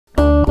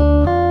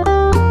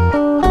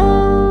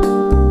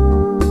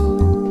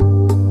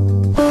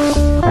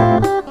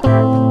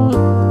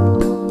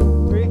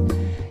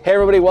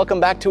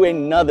welcome back to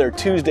another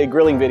Tuesday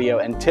grilling video,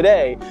 and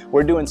today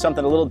we're doing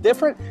something a little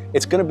different.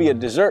 It's going to be a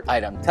dessert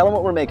item. Tell them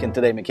what we're making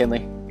today,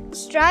 McKinley.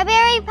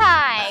 Strawberry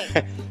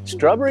pie.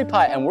 Strawberry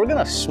pie, and we're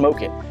going to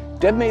smoke it.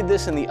 Deb made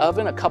this in the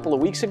oven a couple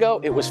of weeks ago.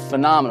 It was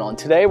phenomenal, and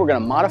today we're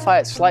going to modify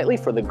it slightly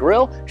for the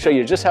grill, show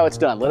you just how it's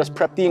done. Let us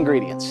prep the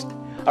ingredients.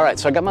 All right,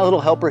 so I got my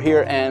little helper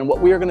here, and what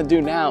we are going to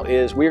do now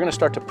is we're going to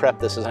start to prep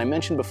this. As I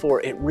mentioned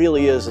before, it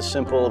really is a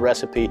simple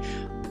recipe.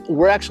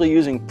 We're actually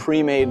using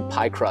pre-made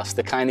pie crust,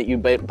 the kind that you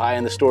buy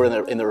in the store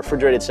in the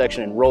refrigerated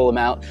section and roll them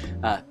out.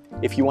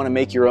 If you want to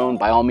make your own,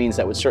 by all means,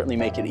 that would certainly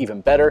make it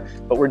even better,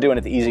 but we're doing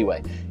it the easy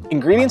way.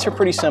 Ingredients are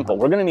pretty simple.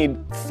 We're going to need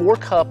 4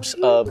 cups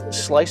of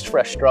sliced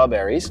fresh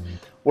strawberries.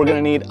 We're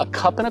going to need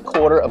 1.25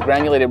 cups of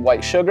granulated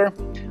white sugar,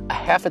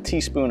 1/2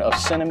 teaspoon of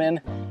cinnamon,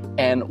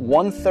 and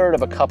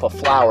 1/3 cup of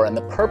flour. And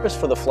the purpose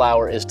for the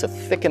flour is to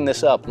thicken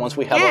this up once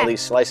we have all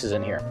these slices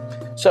in here.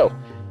 So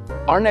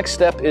our next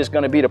step is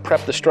going to be to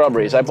prep the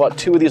strawberries. I bought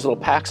 2 of these little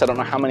packs. I don't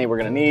know how many we're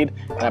going to need.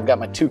 And I've got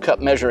my 2-cup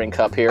measuring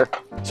cup here.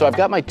 So I've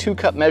got my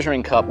 2-cup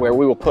measuring cup where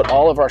we will put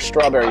all of our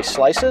strawberry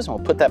slices. And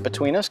we'll put that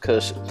between us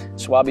because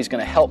Swabby's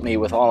going to help me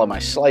with all of my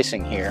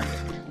slicing here.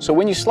 So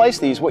when you slice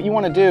these, what you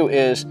want to do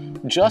is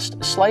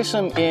just slice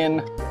them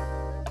in,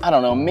 I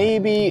don't know,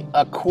 maybe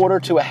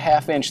 1/4 to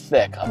 1/2 inch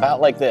thick, about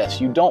like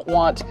this. You don't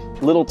want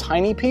little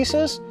tiny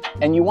pieces,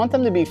 and you want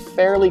them to be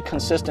fairly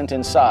consistent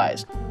in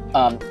size.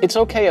 It's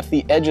okay if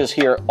the edges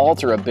here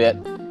alter a bit,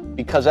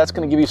 because that's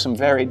going to give you some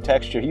varied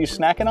texture. Are you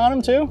snacking on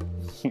them too?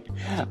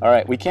 All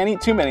right, we can't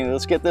eat too many.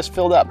 Let's get this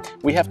filled up.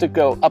 We have to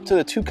go up to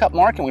the 2-cup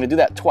mark, and we're going to do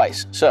that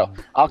twice. So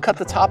I'll cut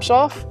the tops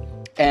off,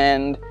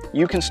 and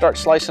you can start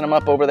slicing them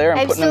up over there. And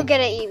I'm still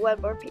going to eat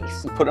one more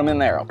piece. Put them in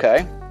there,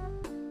 okay?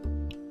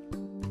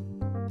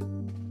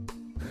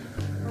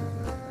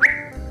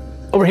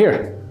 Over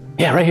here.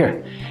 Yeah, right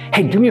here.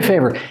 Hey, do me a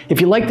favor.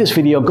 If you like this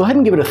video, go ahead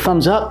and give it a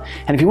thumbs up.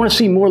 And if you want to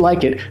see more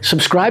like it,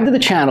 subscribe to the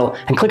channel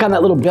and click on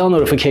that little bell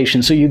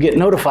notification so you get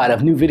notified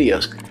of new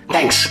videos.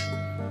 Thanks.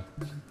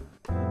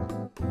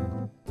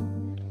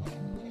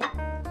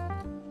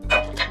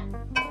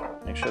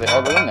 Make sure they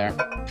all go in there.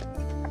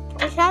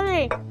 It's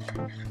heavy.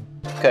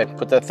 Okay,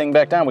 put that thing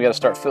back down. We have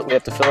to fill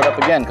it up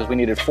again because we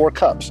needed 4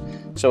 cups.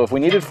 So if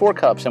we needed 4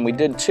 cups and we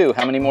did 2,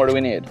 how many more do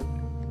we need?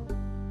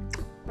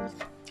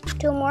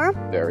 2 more.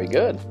 Very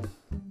good.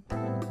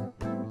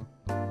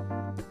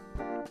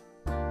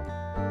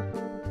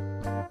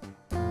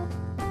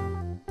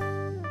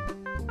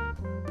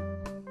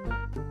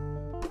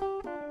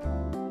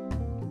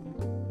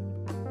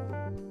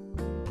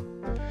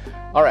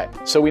 All right,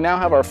 so we now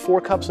have our 4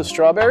 cups of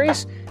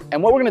strawberries,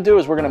 and what we're going to do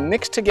is we're going to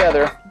mix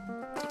together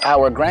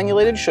our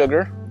granulated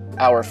sugar,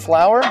 our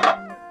flour,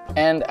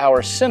 and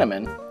our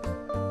cinnamon,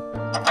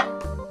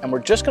 and we're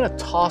just going to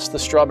toss the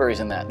strawberries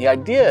in that. The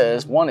idea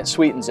is, 1, it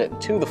sweetens it, and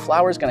 2, the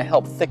flour is going to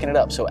help thicken it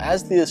up. So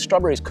as the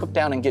strawberries cook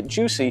down and get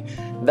juicy,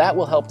 that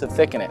will help to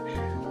thicken it.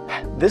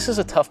 This is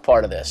a tough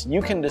part of this.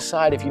 You can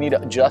decide if you need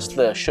to adjust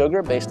the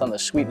sugar based on the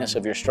sweetness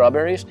of your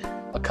strawberries.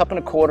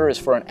 1.25 cups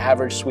is for an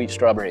average sweet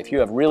strawberry. If you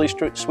have really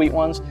sweet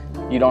ones,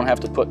 you don't have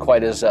to put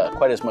quite as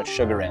much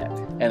sugar in it.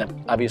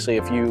 And obviously,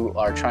 if you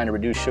are trying to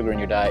reduce sugar in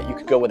your diet, you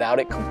could go without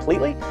it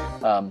completely.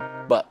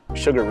 But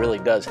sugar really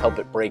does help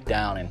it break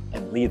down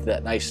and leave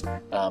that nice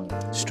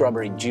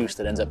strawberry juice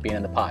that ends up being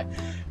in the pie.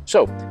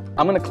 So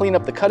I'm going to clean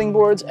up the cutting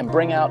boards and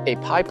bring out a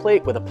pie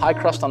plate with a pie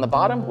crust on the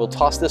bottom. We'll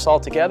toss this all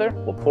together.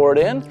 We'll pour it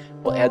in.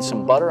 We'll add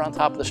some butter on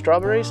top of the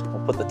strawberries.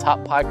 We'll put the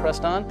top pie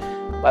crust on.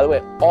 By the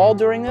way, all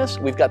during this,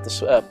 we've got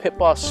this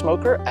PitBoss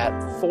smoker at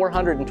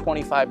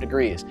 425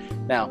 degrees.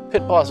 Now,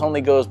 PitBoss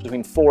only goes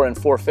between 4 and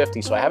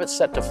 450, so I have it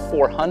set to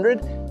 400,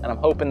 and I'm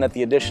hoping that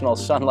the additional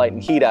sunlight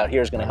and heat out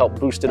here is going to help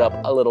boost it up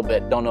a little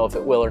bit. Don't know if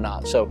it will or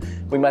not, so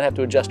we might have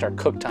to adjust our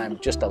cook time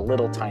just a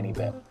little tiny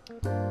bit.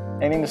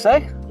 Anything to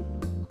say?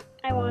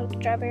 I want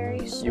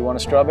strawberries. You want a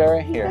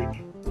strawberry? Here.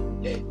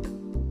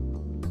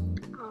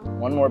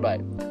 One more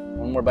bite.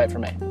 One more bite for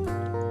me.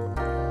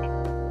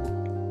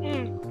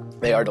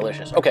 They are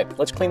delicious. Okay,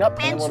 let's clean up.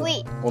 And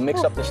sweet. We'll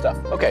mix up this stuff.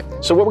 Okay,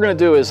 so what we're gonna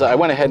do is I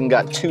went ahead and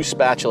got 2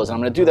 spatulas, and I'm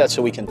gonna do that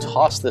so we can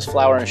toss this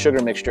flour and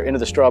sugar mixture into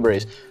the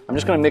strawberries. I'm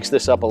just gonna mix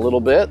this up a little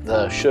bit,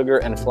 the sugar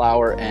and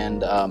flour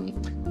and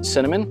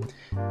cinnamon.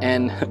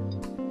 And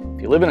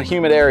if you live in a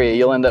humid area,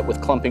 you'll end up with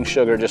clumping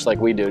sugar just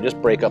like we do.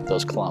 Just break up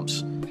those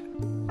clumps.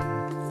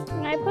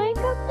 Can I break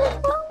up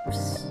the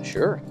clumps?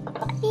 Sure.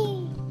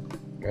 You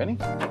ready?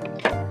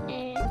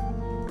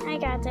 I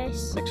got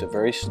this. Mix it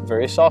very,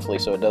 very softly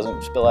so it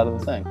doesn't spill out of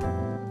the thing.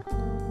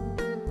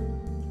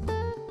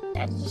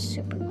 That's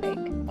super big.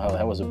 Oh,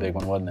 that was a big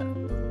one, wasn't it?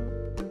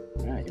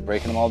 All right, you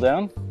breaking them all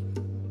down?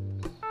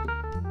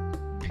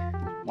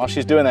 While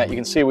she's doing that, you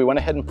can see we went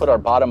ahead and put our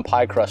bottom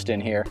pie crust in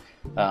here.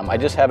 I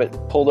just have it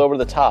pulled over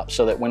the top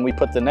so that when we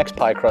put the next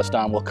pie crust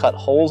on, we'll cut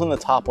holes in the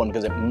top one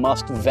because it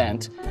must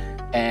vent,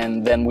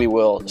 and then we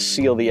will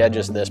seal the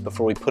edges of this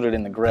before we put it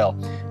in the grill.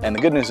 And the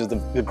good news is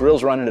the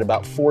grill's running at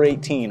about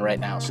 418 right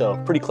now, so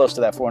pretty close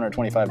to that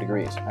 425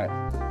 degrees. All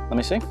right, let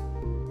me see.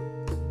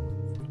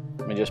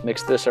 Let me just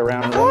mix this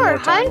around one more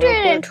time.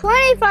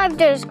 425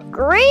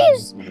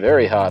 degrees?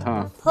 Very hot,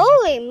 huh?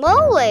 Holy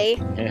moly.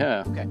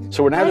 Yeah. Okay.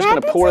 So we're now just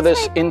going to pour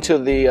this into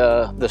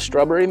the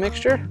strawberry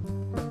mixture.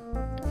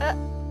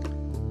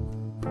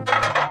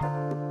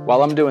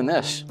 While I'm doing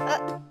this,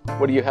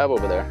 what do you have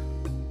over there?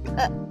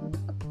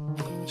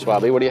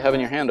 Swabby, what do you have in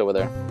your hand over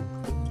there?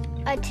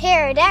 A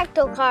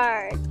pterodactyl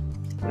card.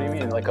 What do you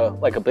mean, like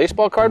a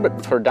baseball card,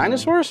 but for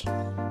dinosaurs?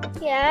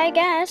 Yeah, I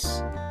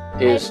guess.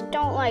 I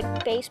don't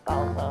like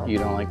baseball, though. You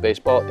don't like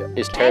baseball? Can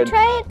I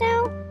try it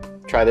now?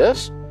 Try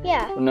this?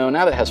 Yeah. No,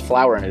 now that it has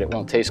flour in it, it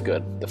won't taste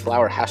good. The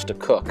flour has to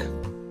cook.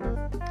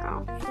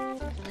 Oh.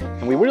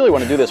 And we really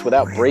want to do this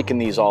without breaking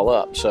these all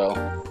up. So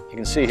you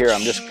can see here,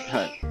 I'm just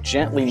kind of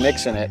gently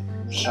mixing it,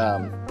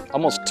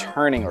 almost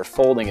turning or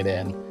folding it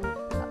in.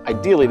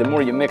 Ideally, the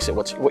more you mix it,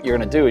 what you're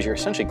going to do is you're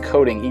essentially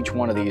coating each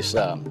one of these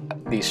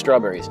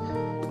strawberries.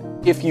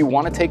 If you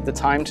want to take the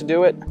time to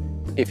do it,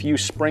 if you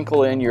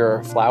sprinkle in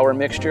your flour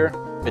mixture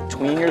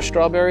between your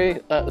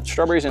strawberries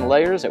in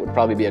layers, it would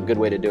probably be a good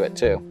way to do it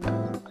too.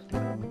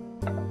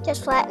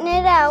 Just flatten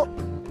it out.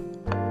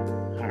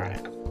 All right.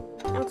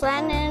 I'm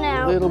flattening it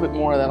out. A little bit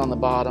more of that on the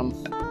bottom.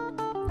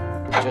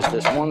 Just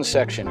this one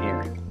section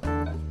here.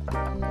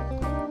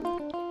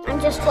 I'm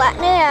just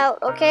flattening it out,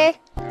 okay?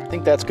 I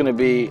think that's going to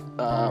be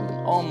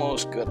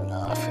almost good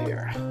enough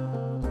here.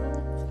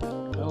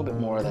 A little bit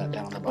more of that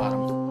down on the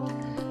bottom.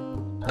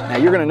 Now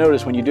you're going to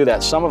notice when you do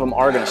that, some of them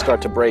are going to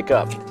start to break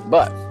up.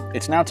 But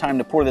it's now time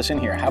to pour this in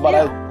here. How about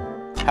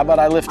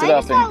I lift it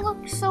up? Why does that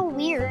look so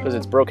weird? Because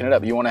it's broken it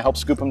up. You want to help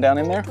scoop them down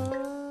in there?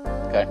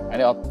 Okay,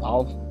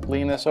 I'll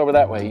lean this over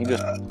that way. You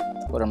just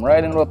put them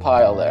right into a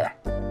pile there.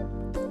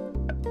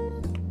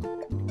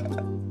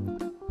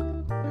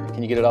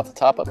 Can you get it off the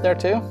top up there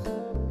too?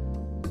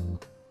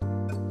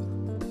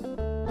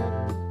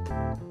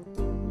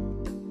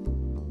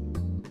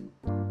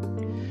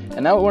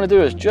 And now what we want to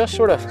do is just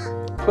sort of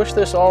push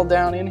this all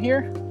down in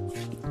here.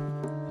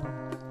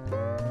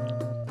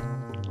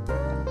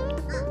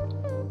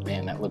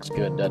 Man, that looks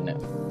good, doesn't it?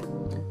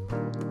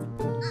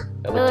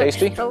 That look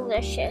tasty? It looks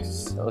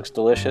delicious. That looks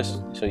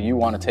delicious. So you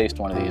want to taste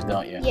one of these,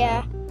 don't you?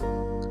 Yeah.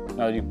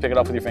 No, you pick it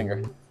off with your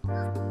finger.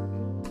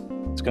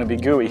 It's going to be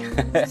gooey.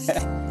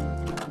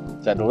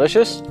 Is that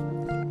delicious?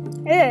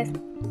 Yeah.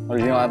 Or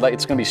do you know,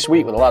 it's going to be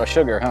sweet with a lot of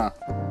sugar, huh?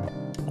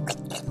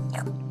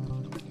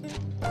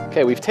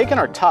 Okay, we've taken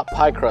our top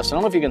pie crust. I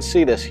don't know if you can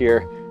see this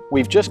here.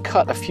 We've just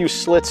cut a few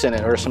slits in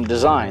it, or some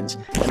designs.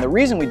 And the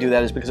reason we do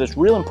that is because it's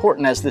real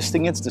important as this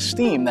thing gets to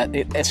steam that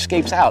it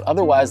escapes out.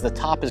 Otherwise, the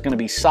top is going to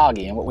be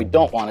soggy, and what we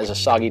don't want is a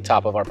soggy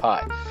top of our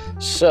pie.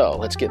 So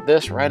let's get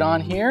this right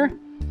on here.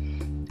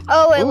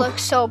 Oh, it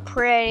looks so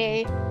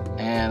pretty.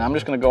 And I'm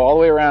just going to go all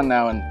the way around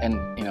now.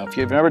 And you know, if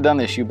you've never done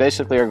this, you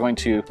basically are going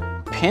to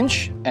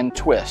pinch and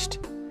twist.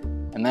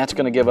 And that's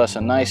going to give us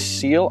a nice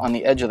seal on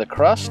the edge of the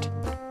crust.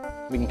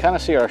 We can kind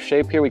of see our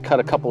shape here. We cut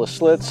a couple of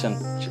slits, and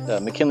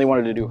McKinley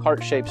wanted to do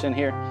heart shapes in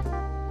here.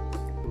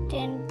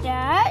 Then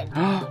that.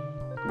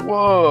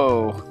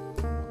 Whoa.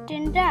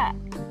 Then that.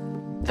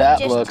 That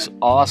looks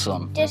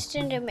awesome. Just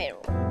in the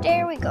middle.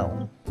 There we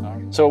go.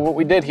 So what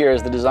we did here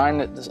is the design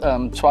that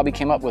Swabby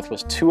came up with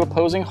was 2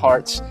 opposing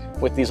hearts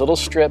with these little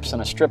strips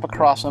and a strip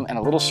across them and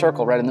a little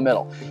circle right in the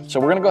middle. So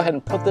we're going to go ahead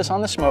and put this on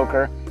the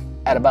smoker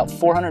at about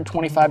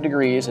 425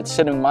 degrees.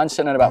 Mine's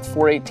sitting at about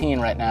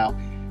 418 right now.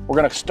 We're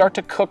going to start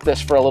to cook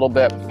this for a little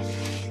bit.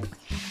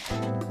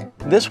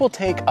 This will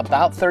take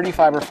about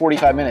 35 or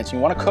 45 minutes. You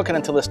want to cook it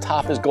until this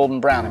top is golden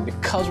brown. And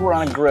because we're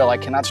on a grill, I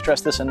cannot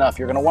stress this enough.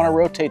 You're going to want to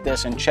rotate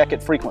this and check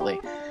it frequently.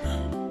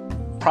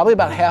 Probably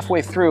about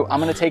halfway through, I'm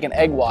going to take an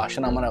egg wash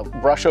and I'm going to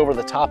brush over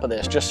the top of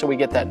this just so we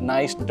get that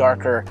nice,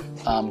 darker,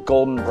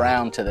 golden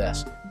brown to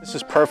this. This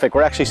is perfect.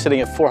 We're actually sitting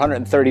at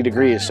 430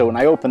 degrees, so when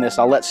I open this,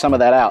 I'll let some of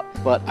that out.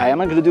 But I am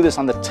going to do this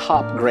on the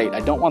top grate.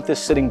 I don't want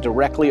this sitting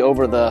directly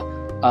over the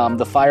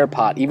fire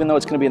pot. Even though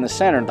it's going to be in the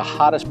center, the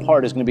hottest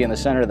part is going to be in the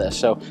center of this.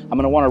 So I'm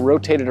going to want to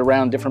rotate it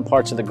around different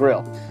parts of the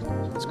grill.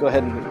 So let's go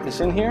ahead and put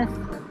this in here.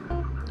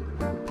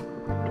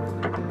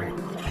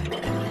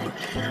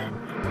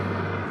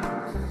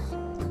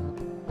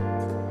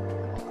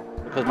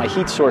 Because my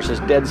heat source is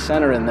dead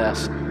center in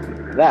this,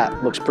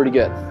 that looks pretty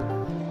good.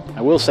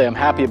 I will say I'm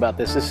happy about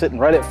this. It's sitting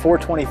right at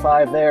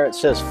 425 there. It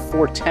says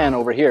 410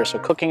 over here. So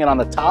cooking it on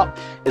the top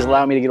is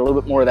allowing me to get a little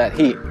bit more of that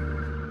heat.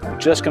 I'm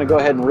just going to go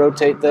ahead and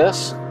rotate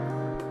this.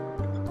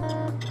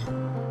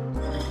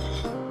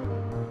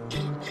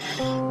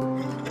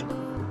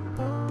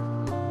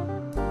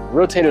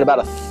 Rotate it about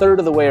a third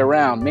of the way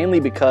around, mainly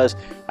because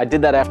I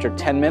did that after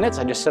 10 minutes.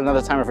 I just set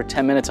another timer for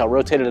 10 minutes. I'll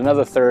rotate it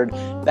another third.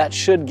 That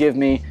should give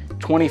me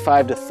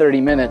 25 to 30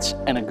 minutes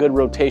and a good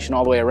rotation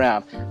all the way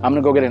around. I'm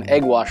gonna go get an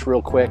egg wash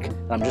real quick,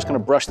 and I'm just gonna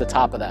brush the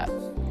top of that.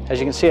 As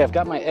you can see, I've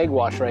got my egg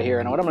wash right here,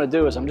 and what I'm gonna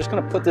do is I'm just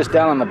gonna put this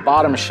down on the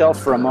bottom shelf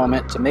for a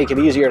moment to make it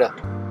easier to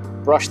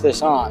brush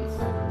this on.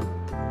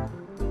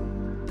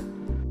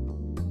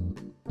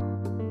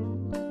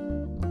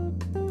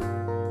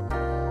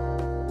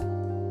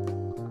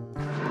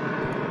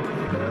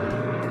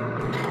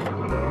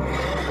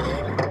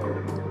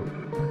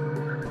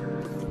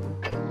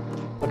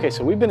 Okay,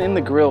 so we've been in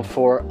the grill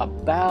for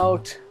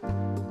about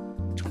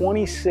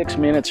 26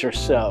 minutes or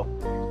so,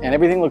 and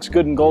everything looks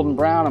good and golden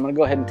brown. I'm gonna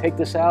go ahead and take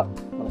this out.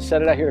 I'm gonna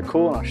set it out here to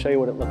cool, and I'll show you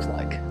what it looks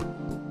like.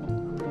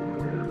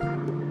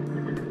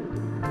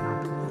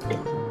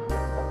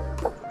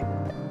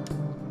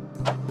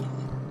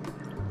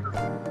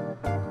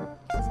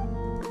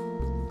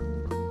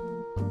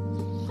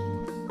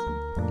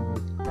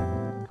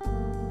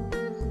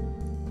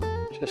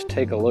 Just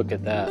take a look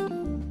at that.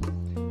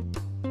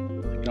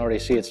 You can already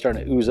see it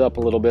starting to ooze up a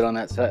little bit on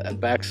that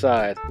back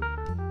side.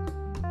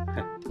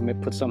 Let me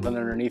put something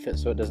underneath it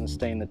so it doesn't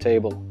stain the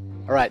table.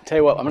 All right, tell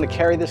you what, I'm gonna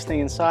carry this thing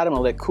inside. I'm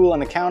gonna let it cool on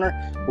the counter.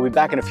 We'll be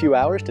back in a few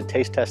hours to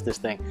taste test this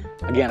thing.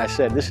 Again, I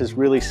said this is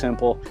really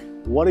simple.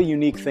 What a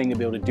unique thing to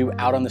be able to do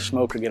out on the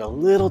smoker, get a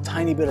little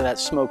tiny bit of that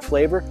smoke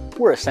flavor.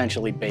 We're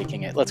essentially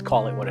baking it. Let's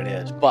call it what it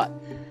is. But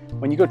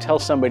when you go tell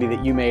somebody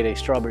that you made a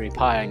strawberry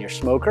pie on your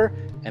smoker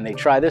and they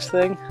try this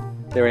thing,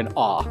 they're in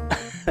awe.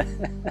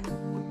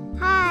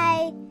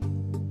 Hi.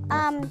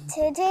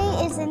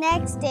 Today is the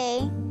next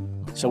day.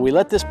 So we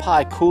let this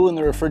pie cool in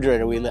the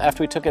refrigerator.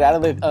 After we took it out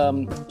of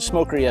the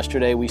smoker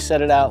yesterday, we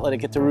set it out, let it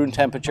get to room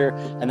temperature,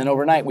 and then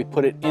overnight we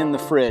put it in the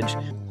fridge.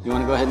 You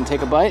want to go ahead and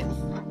take a bite?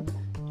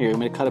 Here, you want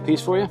me to cut a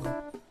piece for you?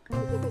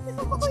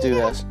 Let's do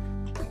this.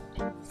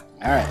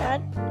 All right.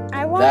 Dad,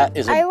 that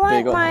is a I want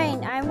big old...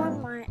 mine. I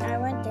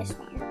want this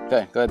one.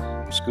 Okay, go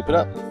ahead. Scoop it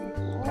up.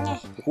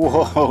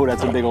 Whoa,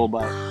 that's a big old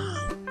bite.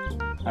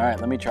 All right,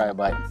 let me try a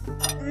bite.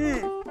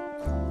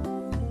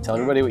 Tell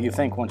everybody what you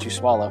think once you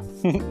swallow.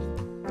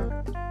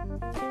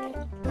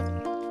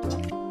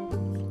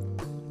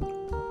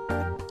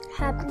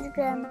 Happens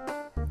again.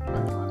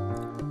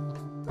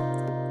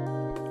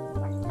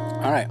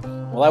 All right,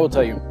 well, I will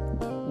tell you,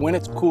 when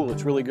it's cool,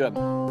 it's really good.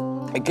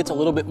 It gets a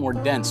little bit more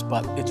dense,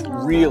 but it's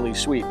really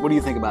sweet. What do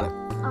you think about it?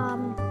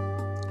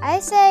 I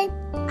say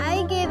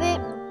I give it,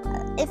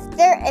 if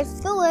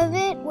the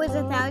limit was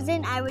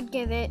 1,000, I would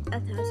give it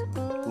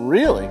 1,000.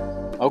 Really?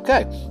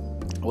 Okay.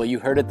 Well, you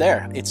heard it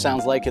there. It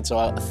sounds like it's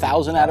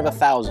 1,000 out of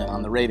 1,000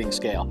 on the rating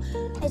scale.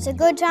 It's a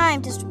good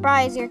time to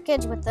surprise your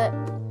kids with it,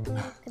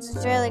 because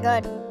it's really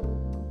good.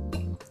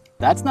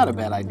 That's not a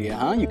bad idea,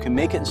 huh? You can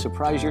make it and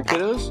surprise your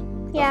kiddos?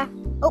 Yeah.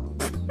 Oh.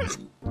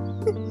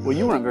 Well,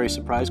 you weren't very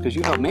surprised because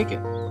you helped make it.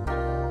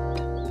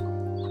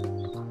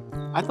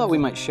 I thought we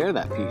might share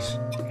that piece.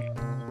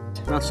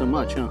 Not so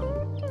much, huh?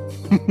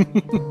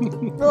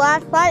 The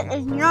last bite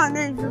is not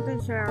going to be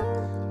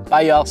shared.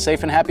 Bye, y'all.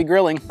 Safe and happy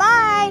grilling.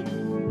 Bye.